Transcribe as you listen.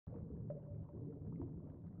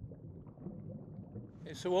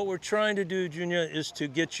So what we're trying to do, Junya, is to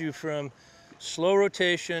get you from slow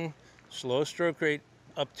rotation, slow stroke rate,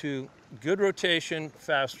 up to good rotation,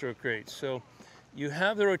 fast stroke rate. So you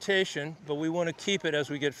have the rotation, but we want to keep it as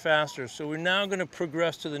we get faster. So we're now going to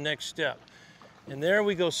progress to the next step. And there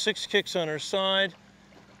we go, 6 kicks on our side,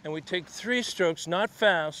 and we take 3 strokes, not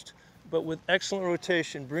fast, but with excellent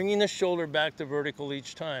rotation, bringing the shoulder back to vertical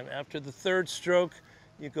each time. After the 3rd stroke,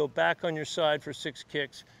 you go back on your side for 6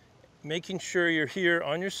 kicks, making sure you're here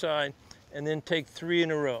on your side, and then take 3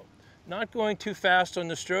 in a row. Not going too fast on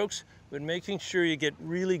the strokes, but making sure you get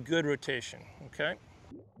really good rotation, okay?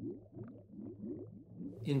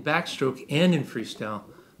 In backstroke and in freestyle,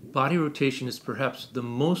 body rotation is perhaps the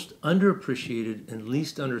most underappreciated and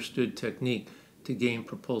least understood technique to gain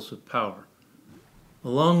propulsive power.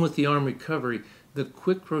 Along with the arm recovery, the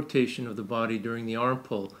quick rotation of the body during the arm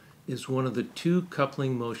pull is one of the 2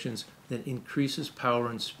 coupling motions that increases power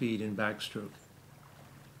and speed in backstroke.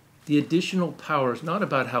 The additional power is not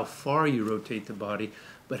about how far you rotate the body,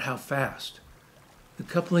 but how fast. The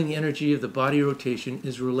coupling energy of the body rotation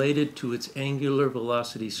is related to its angular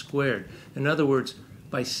velocity squared. In other words,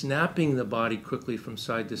 by snapping the body quickly from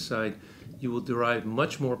side to side, you will derive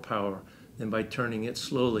much more power than by turning it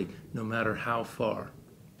slowly, no matter how far.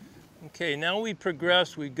 Okay, now we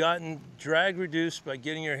progressed. We've gotten drag reduced by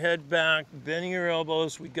getting your head back, bending your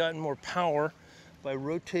elbows. We've gotten more power by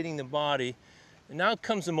rotating the body. And now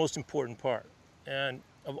comes the most important part. And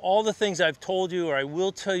of all the things I've told you, or I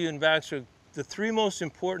will tell you in backstroke, the 3 most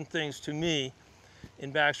important things to me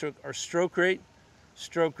in backstroke are stroke rate,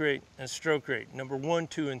 and stroke rate. Number 1,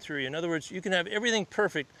 2, and 3. In other words, you can have everything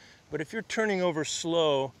perfect, but if you're turning over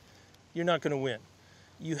slow, you're not going to win.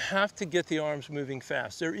 You have to get the arms moving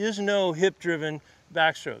fast. There is no hip-driven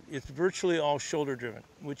backstroke. It's virtually all shoulder-driven,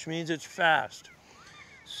 which means it's fast.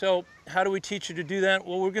 So how do we teach you to do that?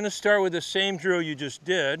 Well, we're going to start with the same drill you just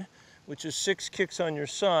did, which is 6 kicks on your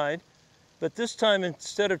side. But this time,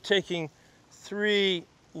 instead of taking 3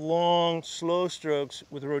 long, slow strokes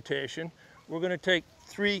with rotation, we're going to take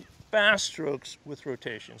 3 fast strokes with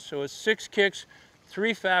rotation. So it's 6 kicks,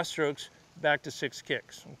 3 fast strokes, back to 6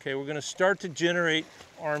 kicks. Okay, we're going to start to generate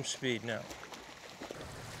arm speed now.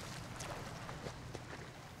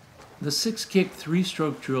 The 6-kick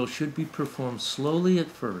 3-stroke drill should be performed slowly at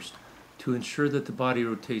first to ensure that the body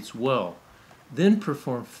rotates well, then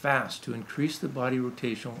perform fast to increase the body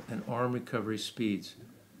rotational and arm recovery speeds.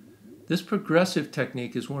 This progressive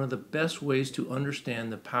technique is one of the best ways to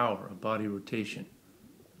understand the power of body rotation.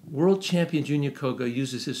 World champion Junya Koga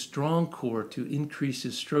uses his strong core to increase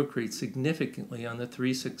his stroke rate significantly on the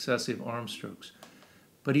 3 successive arm strokes,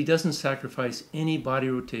 but he doesn't sacrifice any body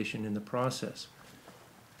rotation in the process.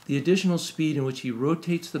 The additional speed in which he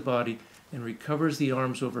rotates the body and recovers the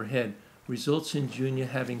arms overhead results in Junya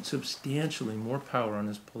having substantially more power on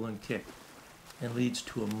his pull and kick and leads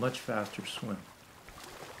to a much faster swim.